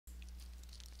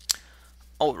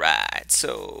Alright,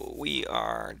 so we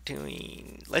are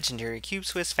doing Legendary Cube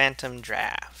Swiss Phantom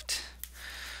Draft.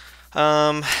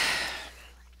 Um,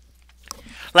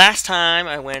 Last time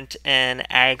I went an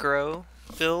aggro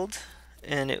build,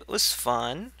 and it was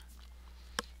fun.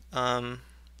 Um,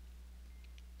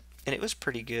 and it was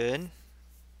pretty good.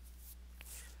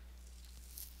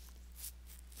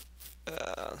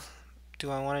 Uh,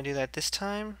 do I want to do that this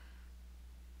time?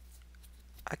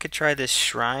 I could try this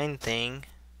shrine thing.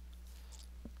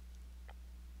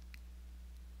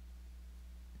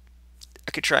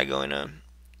 I could try going a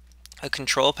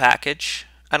control package.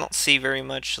 I don't see very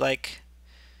much like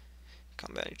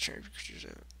combat.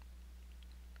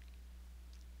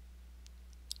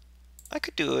 I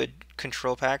could do a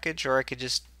control package, or I could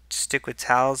just stick with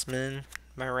Talisman,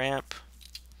 my ramp.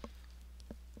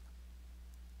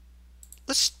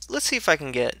 Let's see if I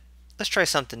can get. Let's try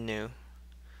something new.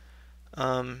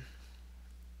 Um,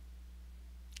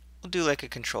 we'll do like a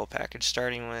control package,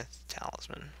 starting with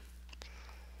Talisman.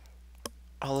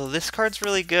 Although this card's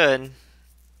really good.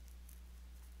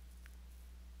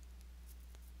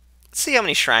 Let's see how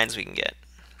many shrines we can get.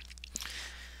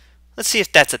 Let's see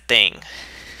if that's a thing.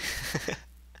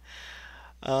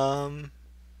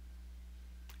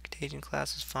 Contagion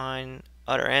class is fine.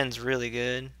 Utter End's really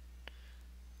good.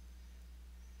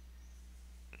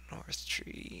 North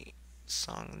Tree,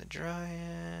 Song of the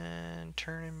Dryad,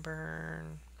 Turn and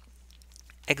Burn.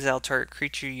 Exile target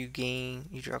creature you gain.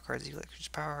 You draw cards equal creature's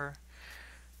power.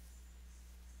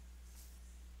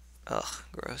 Ugh,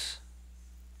 gross.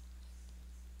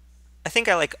 I think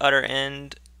I like Utter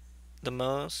End the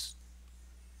most.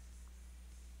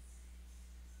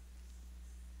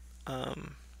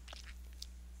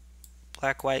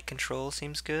 Black-white control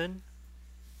seems good.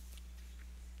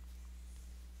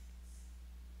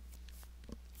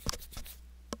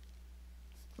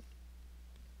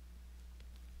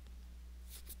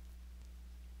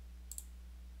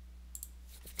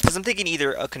 Because I'm thinking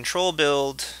either a control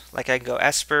build, like I can go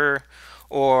Esper,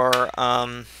 or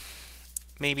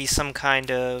maybe some kind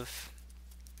of,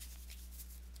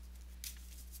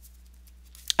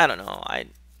 I don't know.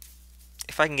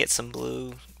 If I can get some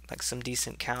blue, like some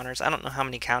decent counters. I don't know how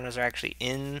many counters are actually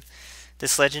in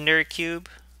this legendary cube.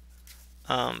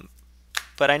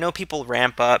 But I know people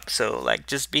ramp up, so like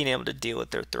just being able to deal with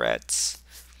their threats.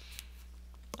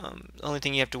 The only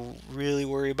thing you have to really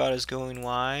worry about is going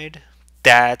wide.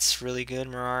 That's really good,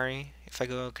 Mirari. If I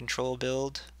go a control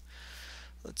build,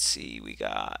 let's see, we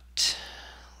got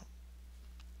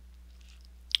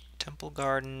Temple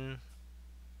Garden.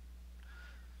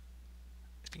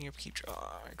 Speaking of keep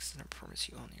draw, extended performance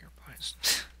you own your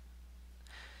opponents.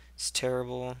 It's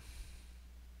terrible.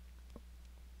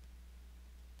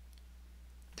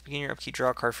 At the beginning of your upkeep, draw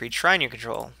a card for each shrine you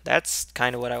control. That's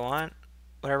kind of what I want.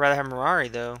 Would I rather have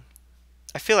Mirari though?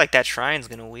 I feel like that shrine's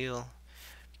gonna wheel.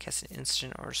 Cast an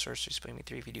instant or sorcery splitting me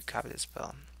 3 if you do copy this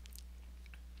spell.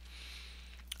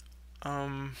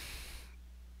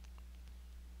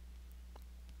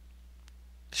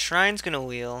 Shrine's gonna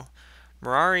wheel.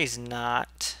 Mirari's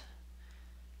not.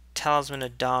 Talisman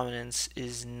of Dominance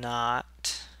is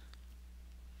not.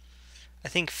 I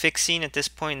think fixing at this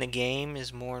point in the game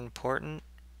is more important,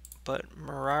 but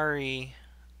Mirari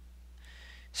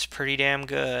is pretty damn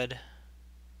good.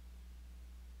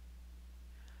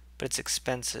 But it's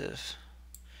expensive.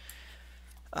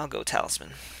 I'll go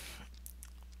Talisman.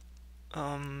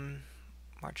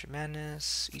 March of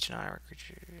Madness, each non-hour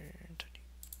creature.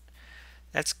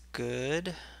 That's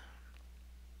good.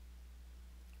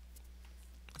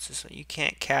 What's this one? You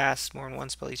can't cast more than one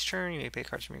spell each turn. You may pay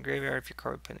cards from your graveyard if your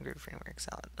card would put in the graveyard framework.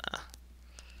 Exile it. Nah.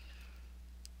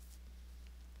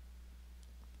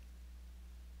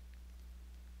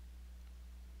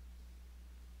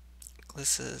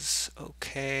 Glissa's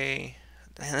okay.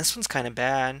 Man, this one's kind of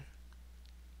bad.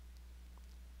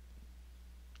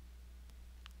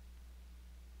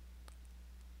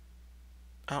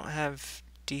 I don't have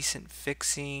decent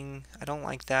fixing. I don't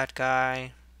like that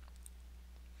guy.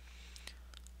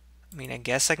 I mean, I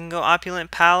guess I can go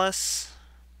Opulent Palace.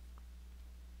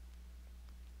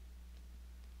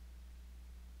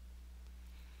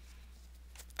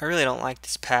 I really don't like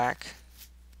this pack.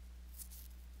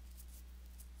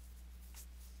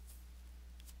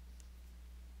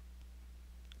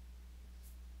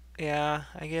 Yeah,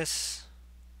 I guess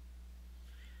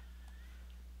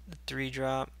the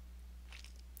 3-drop.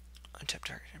 Untap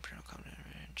target,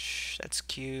 damage. That's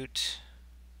cute.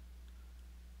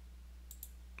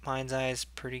 Mind's Eye is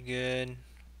pretty good.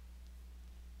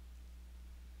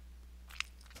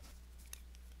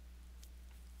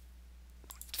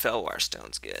 Felwar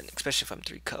Stone's good, especially if I'm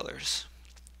 3 colors.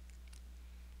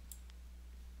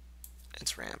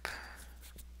 against ramp.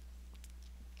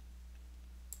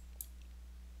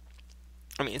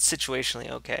 I mean, it's situationally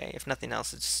okay. If nothing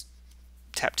else, it's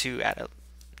tap 2 at a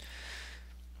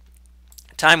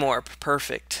time warp.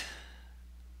 Perfect.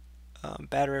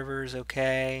 Bad River is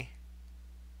okay.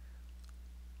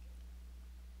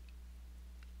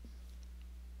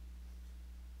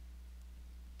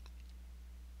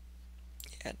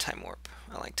 Yeah, time warp.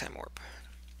 I like time warp.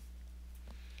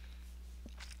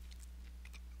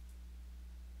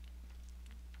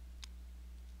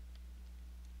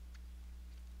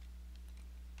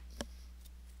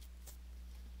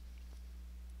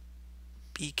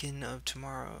 Beacon of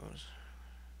Tomorrows.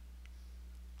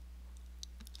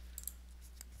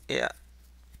 Yeah.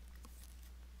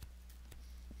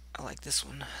 I like this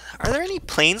one. Are there any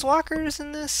planeswalkers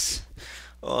in this?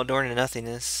 Oh, Door to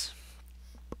Nothingness.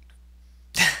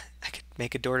 I could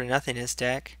make a Door to Nothingness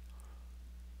deck.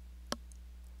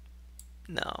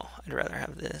 No, I'd rather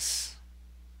have this.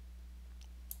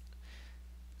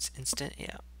 It's instant,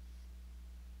 yeah.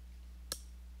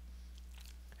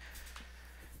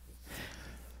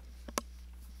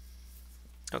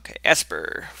 Okay,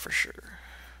 Esper for sure.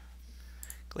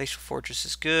 Glacial Fortress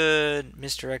is good.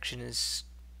 Misdirection is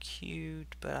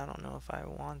cute, but I don't know if I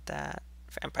want that.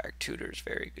 Vampire Tutor is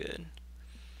very good.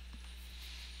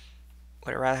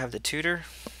 Would I rather have the Tutor?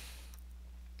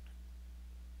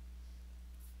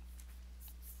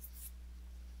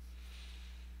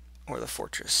 Or the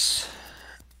Fortress?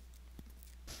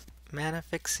 Mana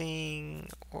Fixing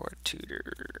or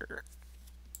Tutor?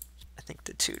 I think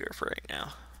the Tutor for right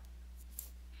now.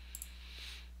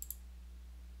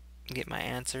 Get my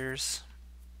answers.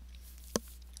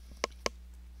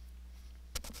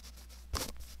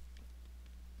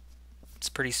 It's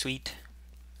pretty sweet,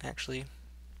 actually.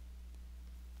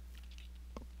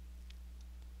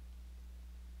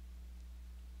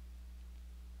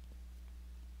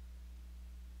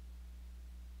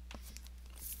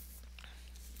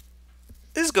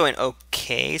 This is going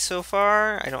okay so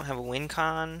far. I don't have a win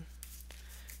con.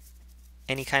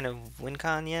 Any kind of win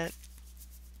con yet.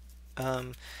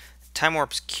 Time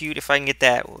Warp's cute if I can get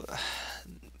that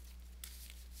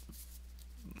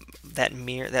that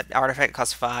mirror, that artifact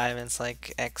costs 5 and it's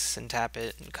like X and tap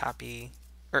it and copy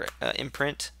or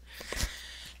imprint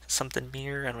something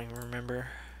mirror. I don't even remember.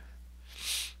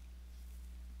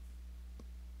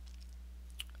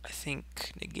 I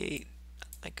think negate.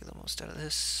 I get the most out of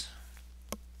this.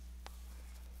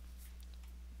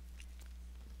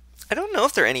 I don't know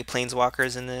if there are any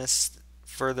planeswalkers in this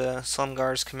for the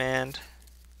Slumgar's command.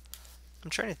 I'm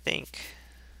trying to think.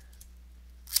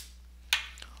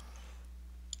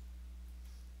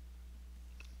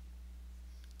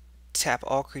 Tap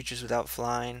all creatures without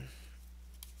flying.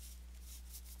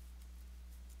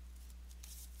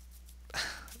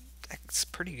 That's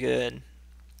pretty good.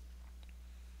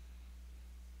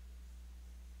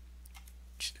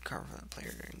 Choose a card from the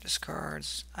player during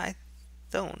discards. I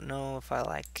don't know if I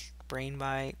like Brain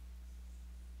Bite.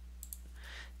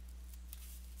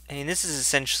 I mean, this is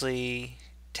essentially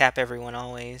tap everyone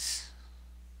always.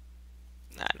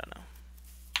 I don't know.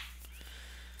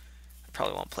 I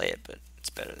probably won't play it, but it's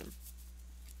better than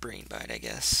Brain Bite, I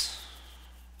guess.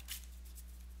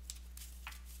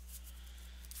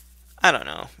 I don't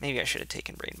know. Maybe I should have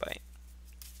taken Brain Bite.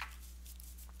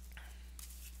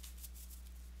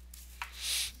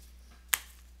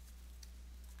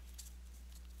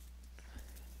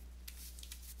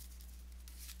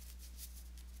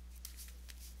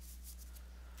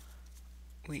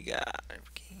 We got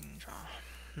game draw.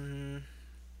 Put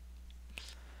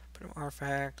an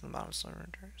artifact on the bottom of Sliver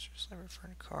for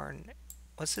a card.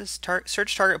 What's this?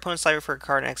 Search target opponent's library for a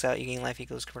card and exile. You gain life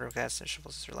equals convert cast and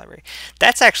shuffles your library.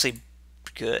 That's actually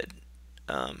good.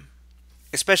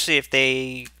 Especially if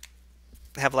they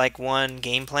have like one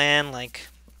game plan, like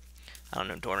I don't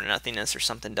know, Door to Nothingness or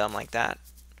something dumb like that.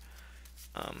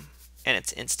 And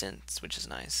it's instant, which is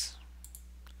nice.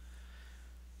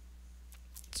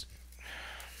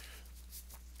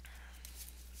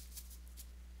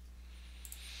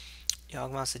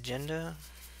 Yawgmoth's Agenda?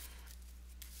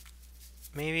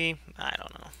 Maybe? I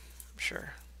don't know.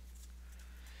 Sure.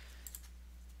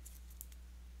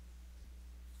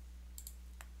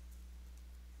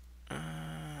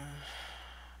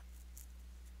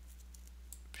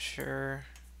 Sure.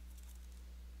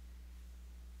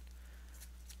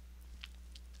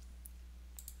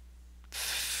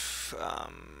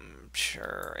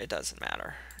 Sure. It doesn't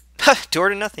matter. Door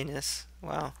to Nothingness.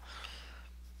 Wow.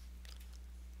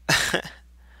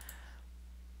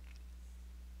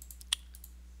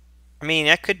 I mean,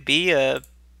 that could be a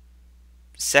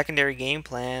secondary game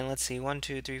plan. Let's see. 1,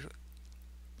 2, 3.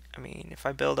 mean, if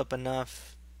I build up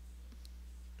enough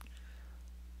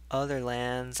other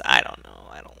lands, I don't know.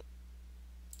 I don't.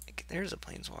 There's a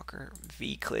Planeswalker.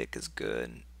 V-Click is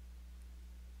good.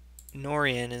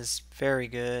 Norian is very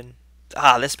good.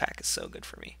 Ah, this pack is so good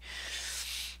for me.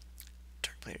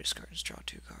 Turn player discards, draw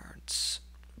 2 cards.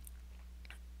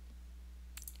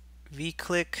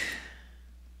 V-Click.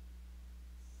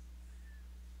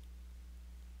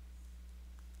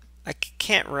 I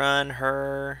can't run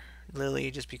her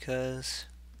Lily just because.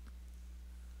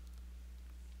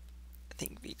 I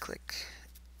think V-Click.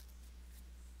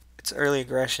 It's early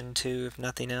aggression too, if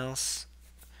nothing else.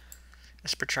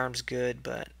 Esper Charm's good,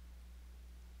 but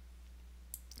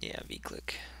yeah,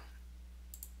 V-Click.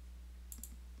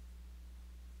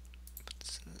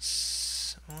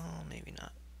 Well, maybe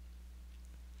not.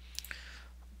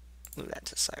 Move that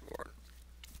to sideboard.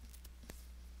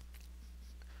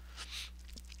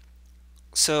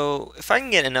 So if I can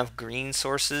get enough green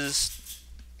sources,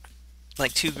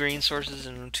 like 2 green sources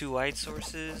and 2 white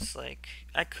sources, like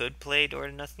I could play Door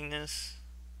to Nothingness.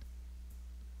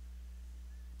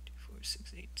 2, 4,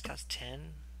 6, 8. It costs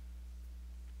 10.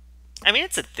 I mean,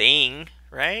 it's a thing,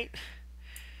 right?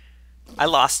 I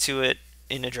lost to it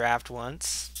in a draft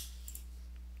once.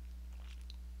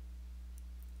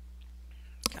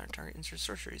 Counter target insert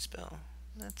sorcery spell.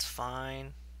 That's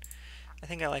fine. I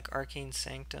think I like Arcane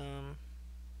Sanctum.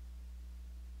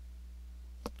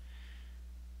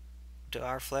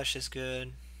 Devour Flesh is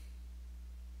good.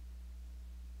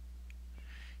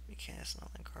 We cast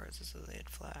nothing cards as though they had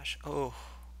flash. Oh,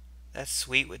 that's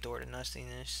sweet with Door to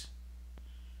Nothingness.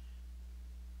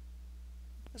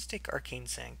 Let's take Arcane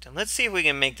Sanctum. Let's see if we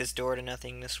can make this Door to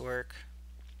Nothingness work.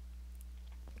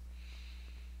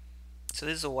 So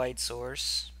this is a white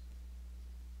source.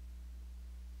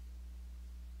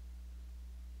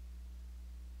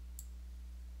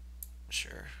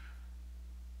 Sure.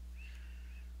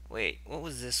 Wait, what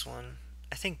was this one?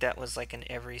 I think that was like an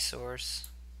every source.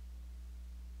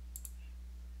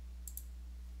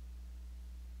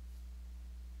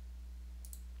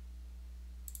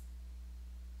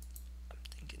 I'm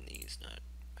thinking these not.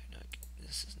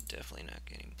 This is definitely not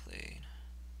getting played.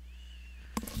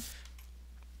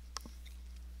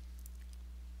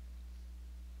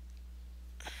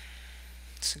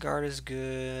 Sigard is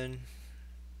good.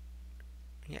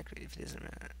 Yeah, if it doesn't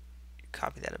matter,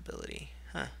 copy that ability.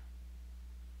 Huh.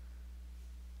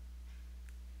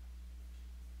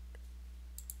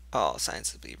 Oh,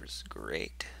 Science of Believers is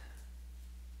great.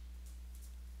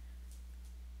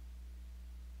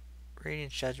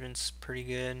 Radiant Judgment's pretty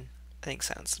good. I think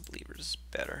Silence of Believers is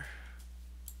better.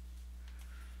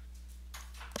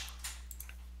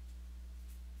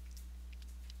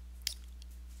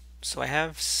 So I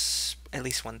have at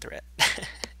least one threat.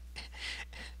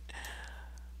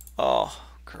 Oh,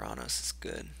 Karanos is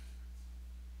good.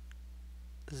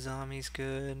 Zombie's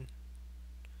good.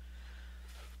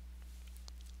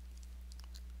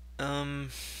 Do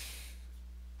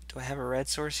I have a red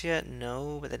source yet?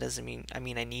 No, but that doesn't mean... I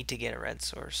mean, I need to get a red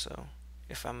source, so...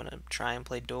 If I'm going to try and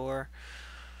play Door...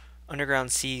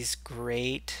 Underground Sea's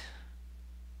great.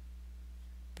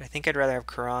 But I think I'd rather have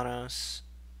Karanos.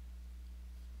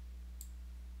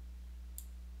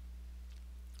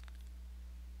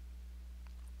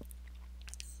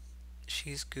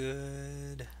 She's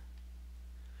good.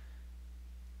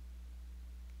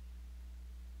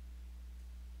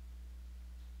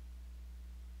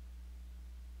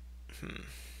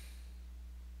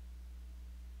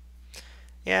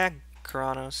 Yeah,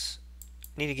 Karanos.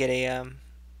 Need to get a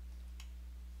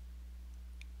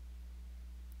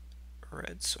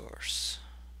red source.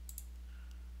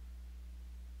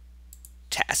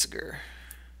 Tasigur.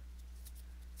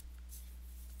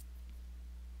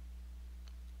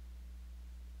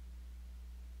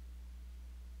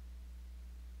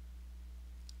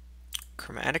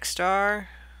 Chromatic Star.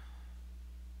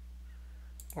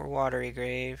 Or Watery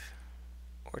Grave.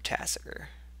 Or Tasigur.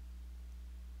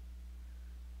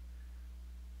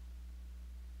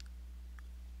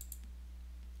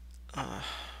 I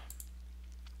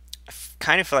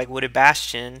kind of feel like Wooded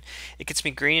Bastion. It gets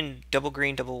me green,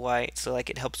 double white, so like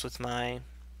it helps with my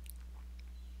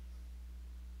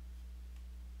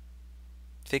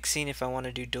fixing if I want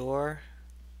to do Door.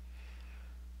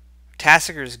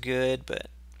 Tasigur is good, but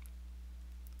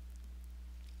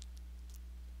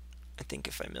I think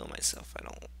if I mill myself, I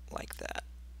don't like that.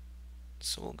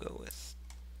 So we'll go with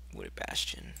Wooded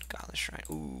Bastion, Godless Shrine.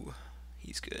 Ooh,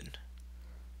 he's good.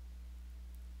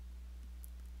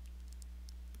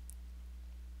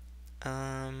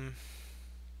 I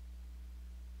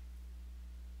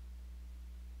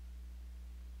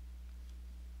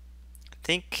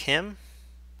think him.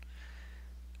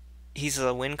 he's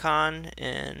a win con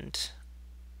and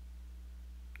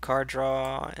card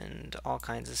draw and all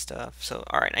kinds of stuff. So,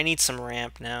 alright, I need some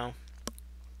ramp now.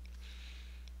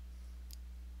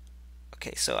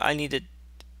 Okay, so I need to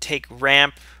take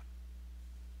ramp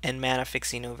and mana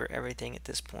fixing over everything at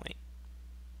this point.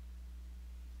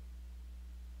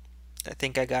 I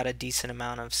think I got a decent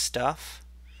amount of stuff.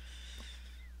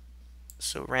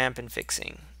 So ramp and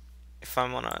fixing. If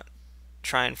I want to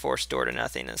try and force door to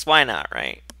nothingness, why not,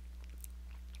 right?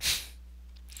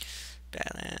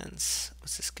 Badlands.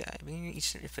 What's this guy?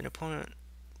 If an opponent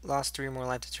lost 3 or more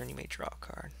life to turn, you may draw a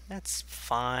card. That's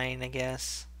fine, I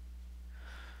guess.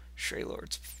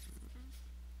 Shrelord's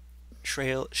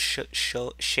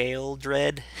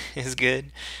Sheoldred is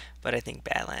good, but I think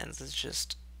Badlands is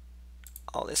just...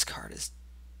 Oh, this card is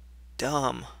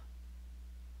dumb.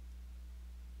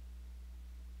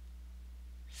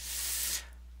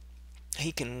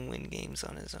 He can win games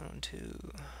on his own,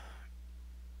 too.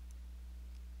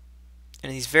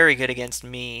 And he's very good against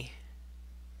me.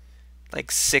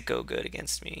 Like, sicko good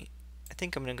against me. I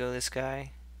think I'm going to go this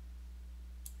guy.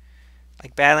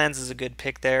 Like, Badlands is a good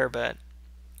pick there, but...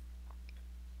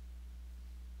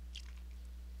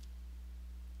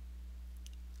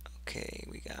 Okay,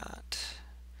 we got...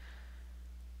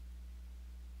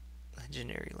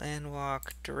 Legendary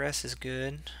Landwalk. Duress is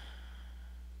good.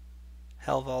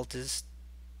 Hellvault is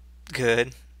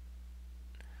good.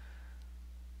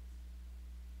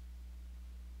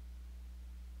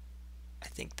 I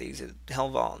think these are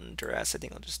Hellvault and Duress. I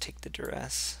think I'll just take the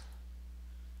Duress.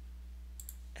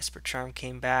 Esper Charm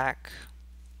came back.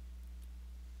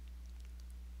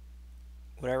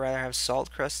 Would I rather have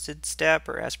Salt Crusted Step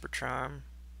or Esper Charm?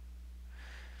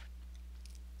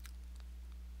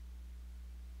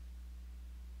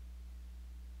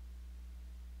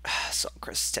 Salt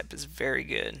Crusted Step is very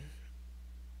good.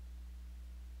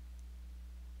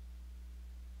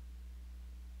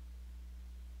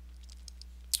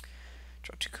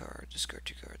 Draw 2 cards, discard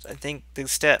 2 cards. I think the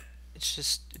step,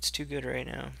 it's too good right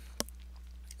now.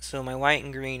 So my white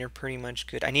and green are pretty much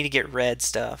good. I need to get red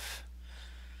stuff.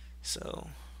 So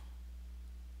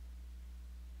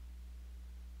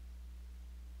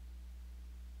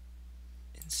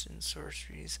instant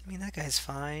sorceries. I mean, that guy's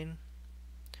fine.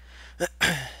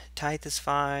 Tithe is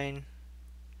fine.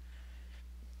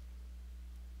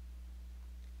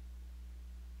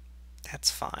 That's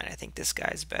fine. I think this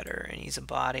guy's better, and he's a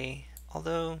body.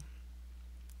 Although,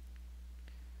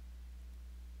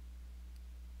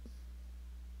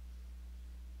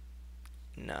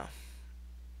 no.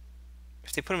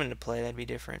 If they put him into play, that'd be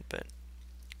different, but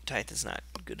Tithe is not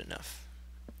good enough.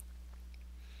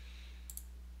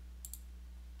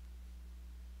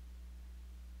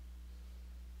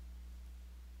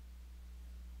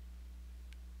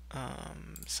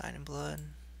 Sign in Blood.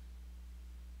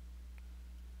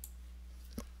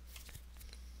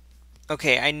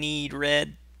 Okay, I need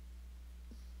red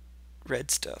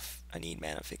stuff. I need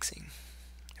mana fixing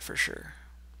for sure.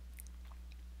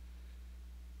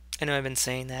 I know I've been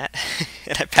saying that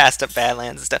and I passed up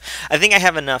Badlands and stuff. I think I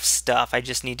have enough stuff. I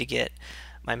just need to get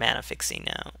my mana fixing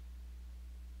now.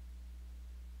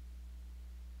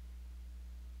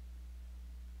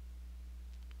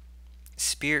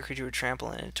 Spirit creature would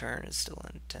trample in a turn is still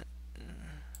intent.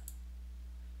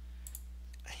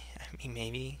 I mean,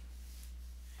 maybe.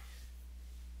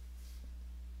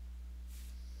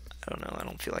 I don't know. I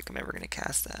don't feel like I'm ever going to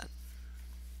cast that.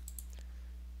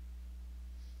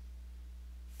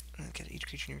 Get each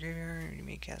creature in your graveyard. You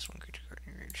may cast 1 creature card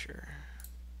in your graveyard. Sure.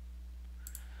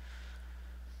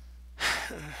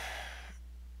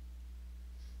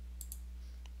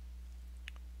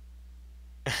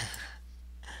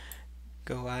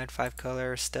 Go wide,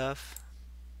 5-color stuff.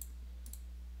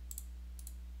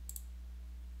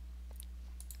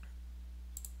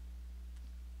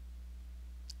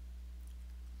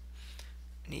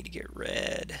 I need to get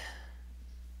red.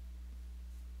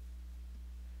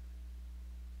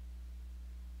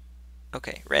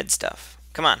 Okay, red stuff.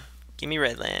 Come on, give me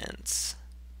red lands.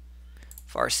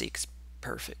 Farseek's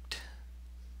perfect.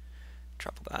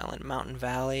 Tropical Island, Mountain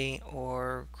Valley,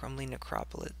 or Crumbling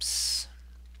Necropolis.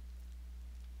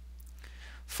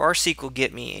 Farseek will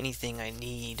get me anything I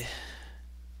need.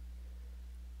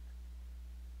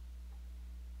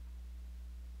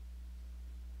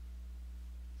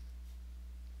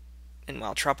 And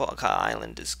while Tropical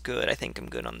Island is good, I think I'm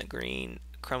good on the green.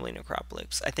 Crumbling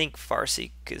Necropolis. I think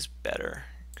Farseek is better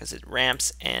because it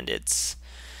ramps and it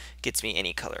gets me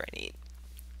any color I need.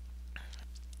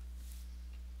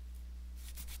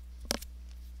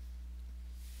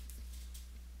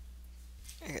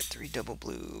 I got 3 double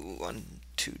blue, 1,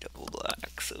 2 double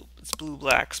black, so it's blue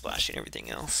black splashing everything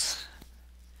else.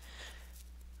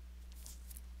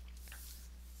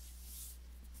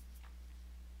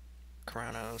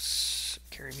 Karanos,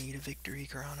 carry me to victory,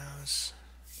 Karanos.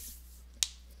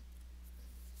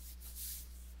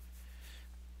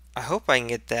 I hope I can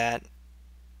get that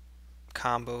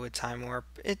combo with Time Warp.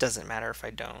 It doesn't matter if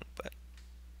I don't, but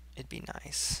it'd be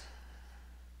nice.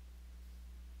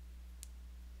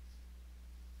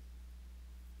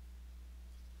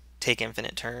 Take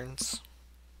infinite turns.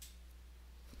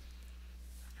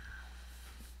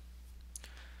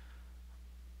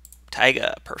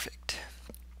 Taiga, perfect.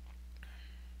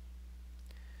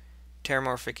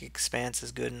 Terramorphic Expanse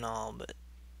is good and all, but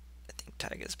I think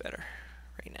Taiga's better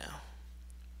right now.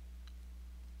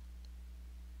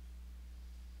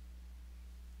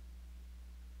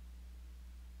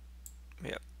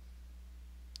 Yep.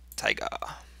 Taiga.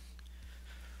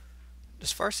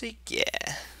 Does Farseek?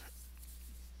 Yeah.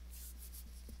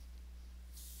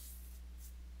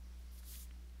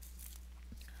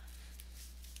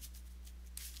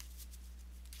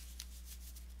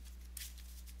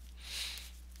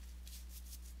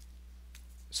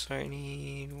 So I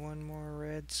need one more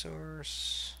red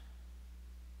source.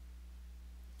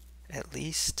 At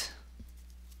least.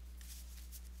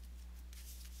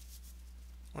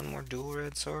 One more dual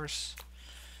red source.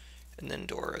 And then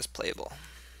Dora is playable.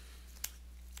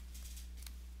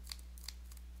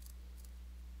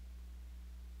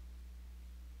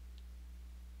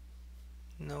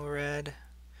 No red.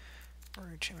 Or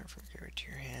enchantment from give it to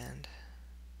your hand.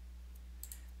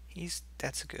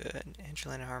 That's good.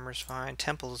 Angelina Armor's fine.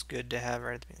 Temple's good to have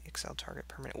right at the Excel target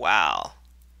permanent. Wow.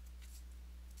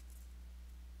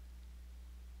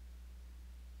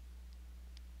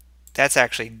 That's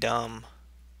actually dumb.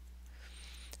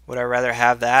 Would I rather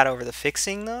have that over the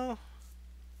fixing though?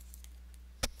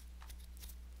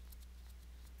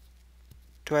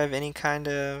 Do I have any kind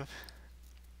of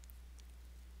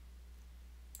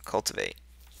cultivate?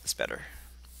 It's better.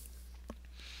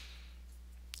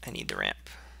 I need the ramp.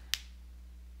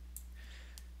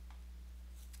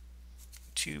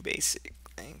 2 basic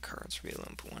land cards, reveal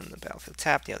them, put one in the battlefield,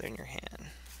 tap the other in your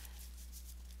hand.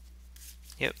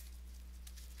 Yep.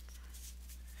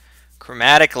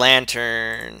 Chromatic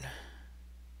Lantern.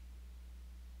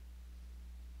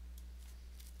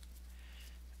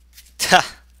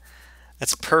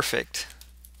 That's perfect.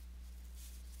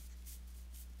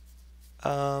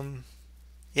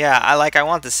 Yeah, I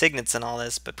want the signets and all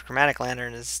this, but Chromatic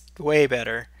Lantern is way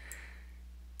better.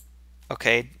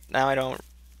 Okay, now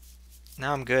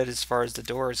I'm good as far as the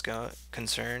doors go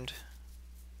concerned.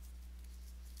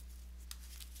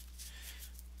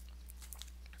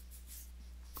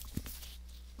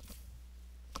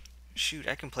 Shoot,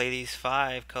 I can play these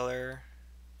 5 color.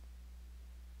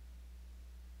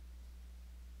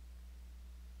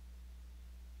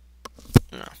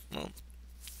 No, well,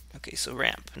 okay, so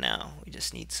ramp now. We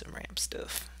just need some ramp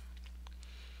stuff.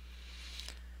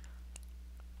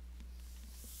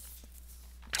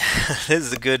 This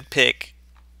is a good pick.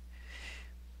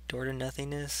 Door to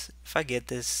Nothingness. If I get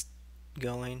this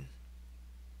going.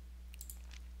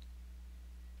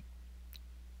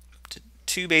 To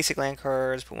 2 basic land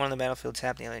cards, put one on the battlefield,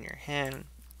 tap the other in your hand.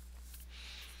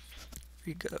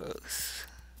 Here goes.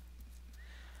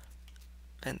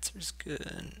 Venser's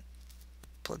good.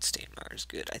 Bloodstained Mars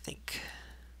good, I think.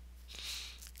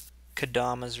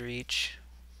 Kadama's Reach.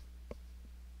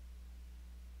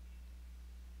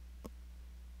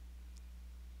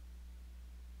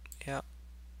 Yep.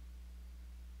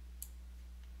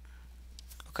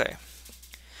 Okay.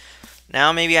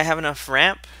 Now maybe I have enough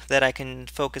ramp that I can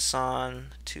focus on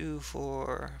 2,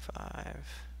 4,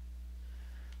 5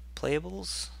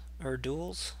 playables or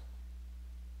duels.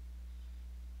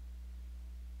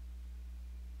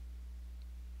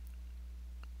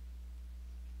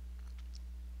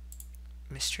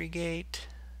 Mystery Gate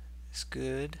is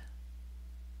good.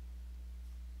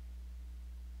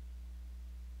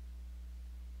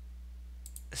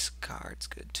 This card's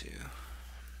good too.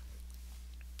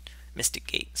 Mystic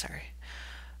Gate, sorry.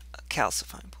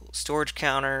 Calcifying Pool. Storage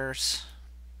counters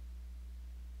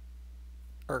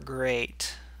are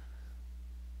great.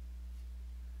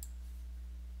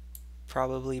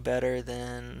 Probably better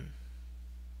than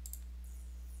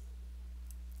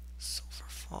Sulphur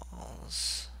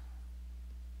Falls.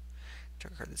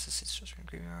 Dark card this is just from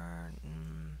graveyard.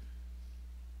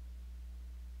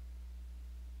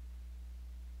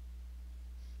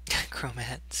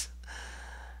 Chromats.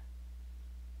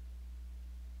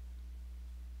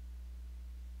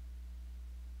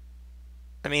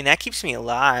 I mean, that keeps me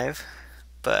alive,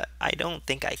 but I don't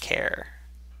think I care.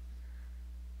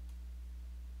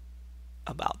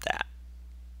 about that.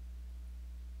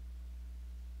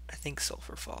 I think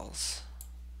Sulphur Falls.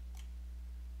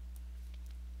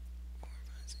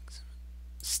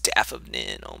 Staff of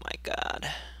Nin, oh my god.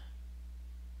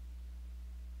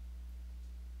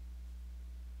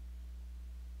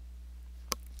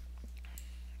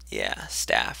 Yeah,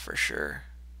 staff for sure.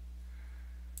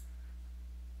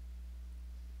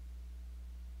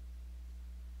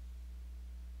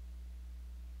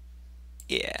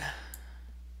 Yeah.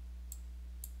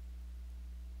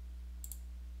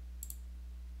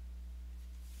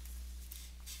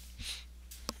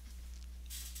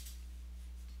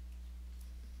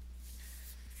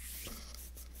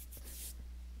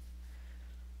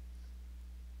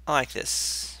 I like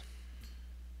this.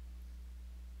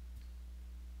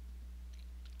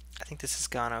 I think this has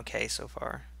gone okay so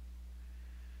far.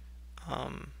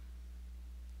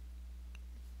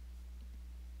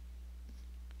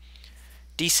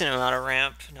 Decent amount of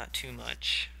ramp, not too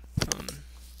much.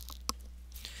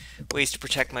 Ways to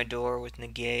protect my door with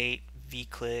negate,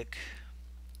 V-click.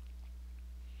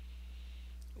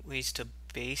 Ways to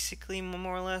basically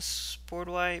more or less board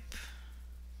wipe.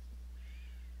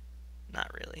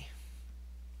 Not really.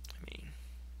 I mean,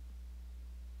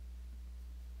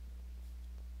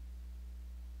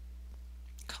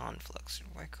 conflux.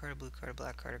 White card, a blue card, a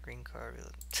black card, a green card.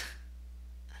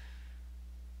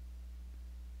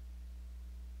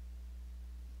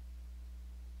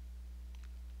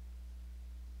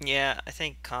 Yeah, I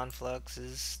think conflux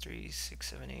is 3, 6,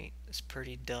 7, 8. It's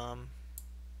pretty dumb.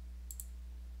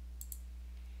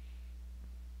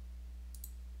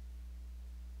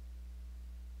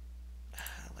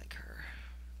 I like her.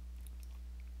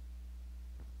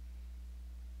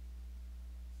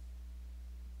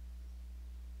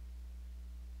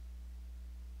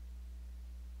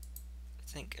 I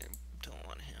think I don't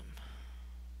want him.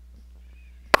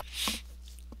 I'm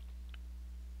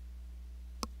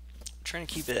trying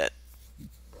to keep it at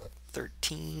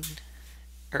 13.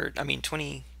 Or, I mean,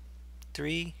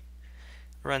 23.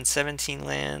 Run 17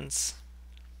 lands.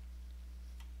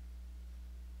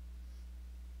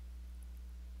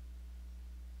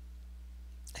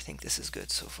 I think this is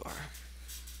good so far.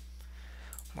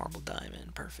 Marble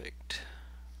Diamond, perfect.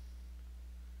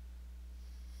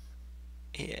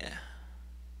 Yeah.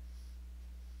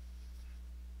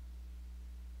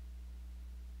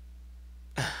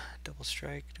 Double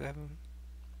strike, do I have him?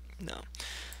 No.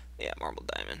 Yeah, Marble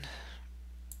Diamond.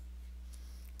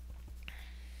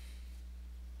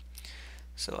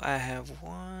 So I have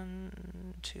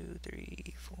 1, 2,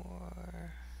 3,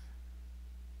 4.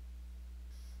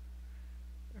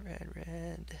 Red,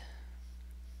 red.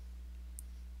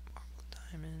 Marble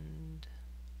Diamond.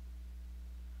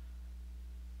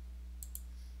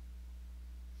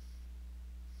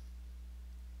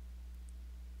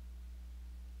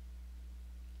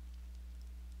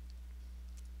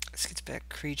 This gets back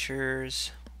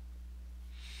creatures.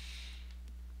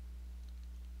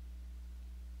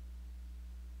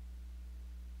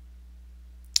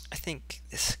 I think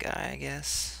this guy, I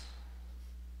guess.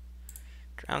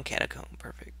 Drown Catacomb,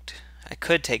 perfect. I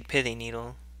could take Pithing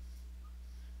Needle.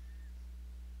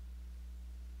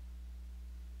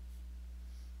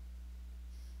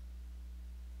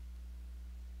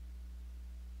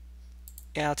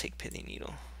 Yeah, I'll take Pithing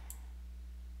Needle.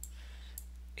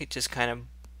 It just kind of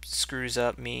screws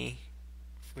up me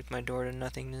with my door to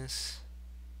nothingness.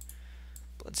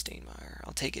 Bloodstained Mire,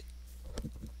 I'll take it.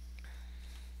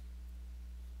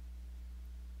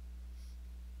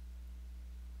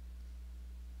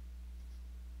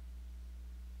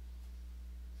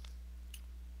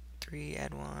 Three,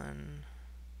 add 1.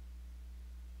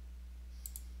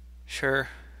 Sure.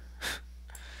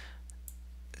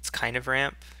 It's kind of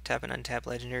ramp. Tap and untap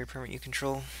legendary permanent you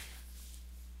control.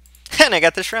 And I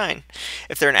got the Shrine.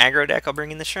 If they're an aggro deck, I'll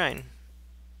bring in the Shrine.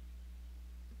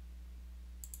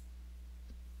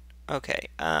 Okay,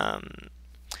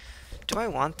 do I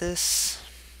want this?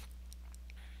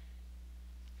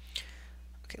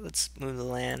 Okay, let's move the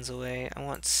lands away. I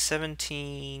want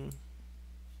 17.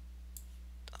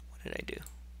 What did I do?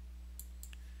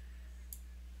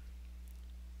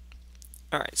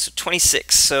 Alright, so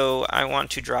 26. So I want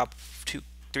to drop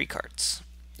 3 cards.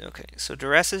 Okay, so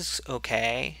Duress is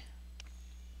okay.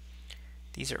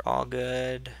 These are all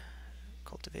good.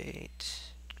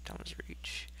 Cultivate. Thomas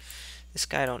Reach. This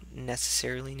guy I don't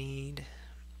necessarily need.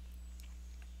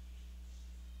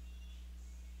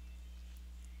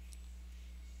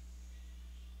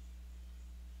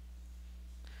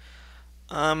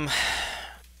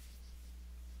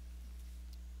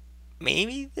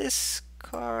 Maybe this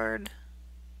card.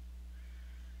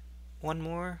 One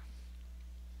more.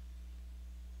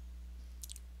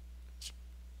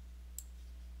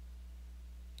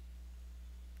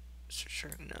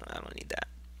 Sure. No, I don't need that.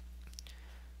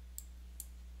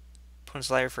 Opponent's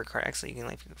library for a card. Actually, you can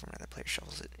life from another player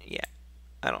shuffles it. Yeah,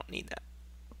 I don't need that.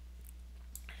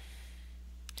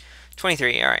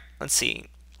 23. All right, let's see.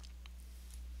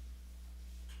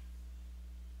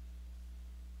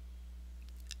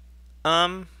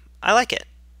 I like it.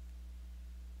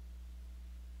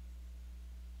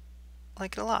 I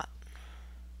like it a lot.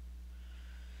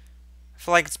 I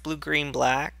feel like it's blue, green,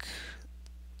 black.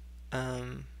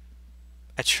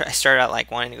 I started out like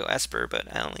wanting to go Esper,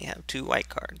 but I only have 2 white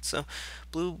cards. So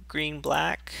blue, green,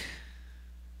 black.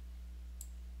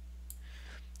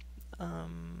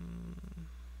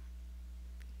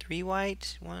 3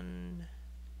 white, 1,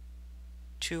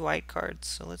 2 white cards.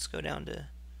 So let's go down to.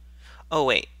 Oh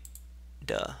wait,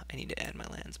 duh! I need to add my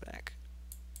lands back.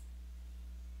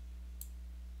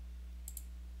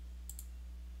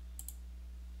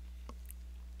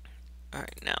 All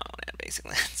right, now I want to add basic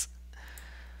lands.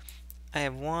 I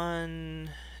have 1,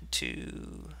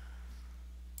 2. How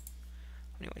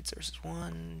many white sources?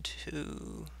 1,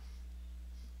 2,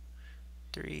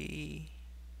 3,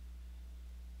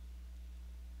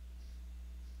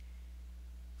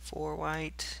 4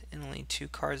 white, and only 2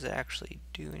 cards that actually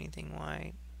do anything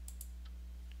white.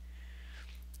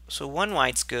 So 1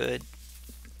 white's good.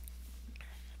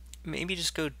 Maybe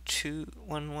just go 2,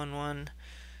 1, 1, 1.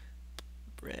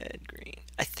 Red, green.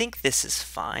 I think this is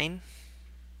fine.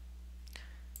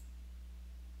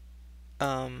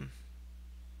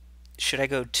 Should I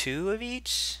go 2 of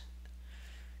each?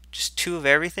 Just 2 of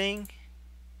everything?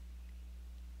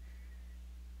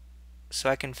 So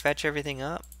I can fetch everything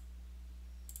up?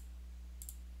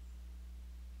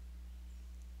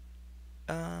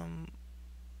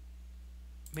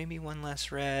 Maybe 1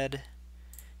 less red,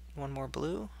 1 more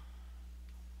blue.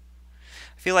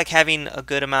 I feel like having a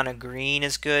good amount of green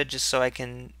is good, just so I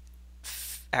can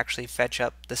actually fetch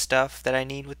up the stuff that I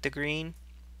need with the green.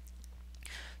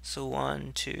 So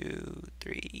 1, 2,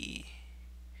 3.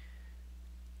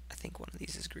 I think one of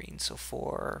these is green. So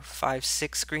 4, 5,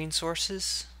 6 green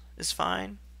sources is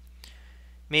fine.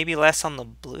 Maybe less on the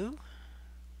blue.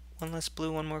 1 less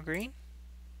blue, 1 more green.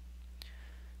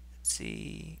 Let's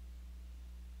see.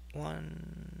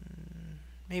 1.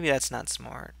 Maybe that's not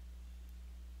smart.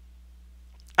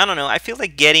 I don't know. I feel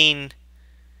like getting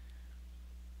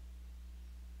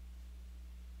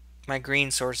my green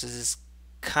sources is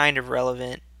kind of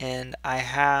relevant, and I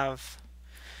have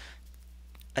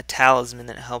a talisman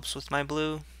that helps with my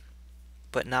blue,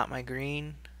 but not my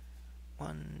green.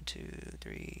 1, 2,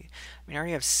 3. I mean, I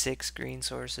already have 6 green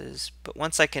sources, but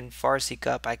once I can Farseek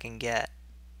up, I can get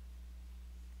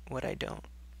what I don't.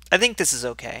 I think this is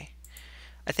okay.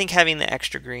 I think having the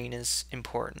extra green is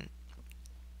important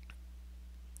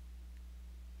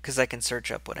because I can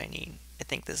search up what I need. I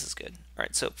think this is good. All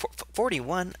right, so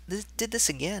 41 did this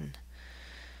again.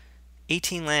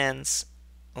 18 lands.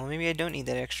 Well, maybe I don't need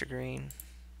that extra green.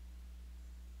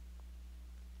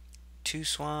 2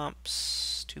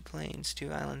 swamps, 2 plains,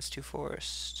 2 islands, 2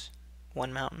 forests,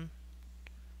 1 mountain.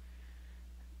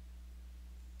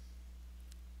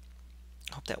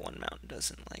 I hope that 1 mountain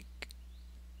doesn't like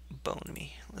bone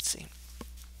me. Let's see.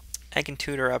 I can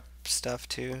tutor up stuff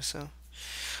too, so.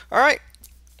 Alright.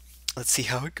 Let's see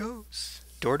how it goes.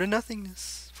 Door to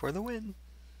nothingness for the win.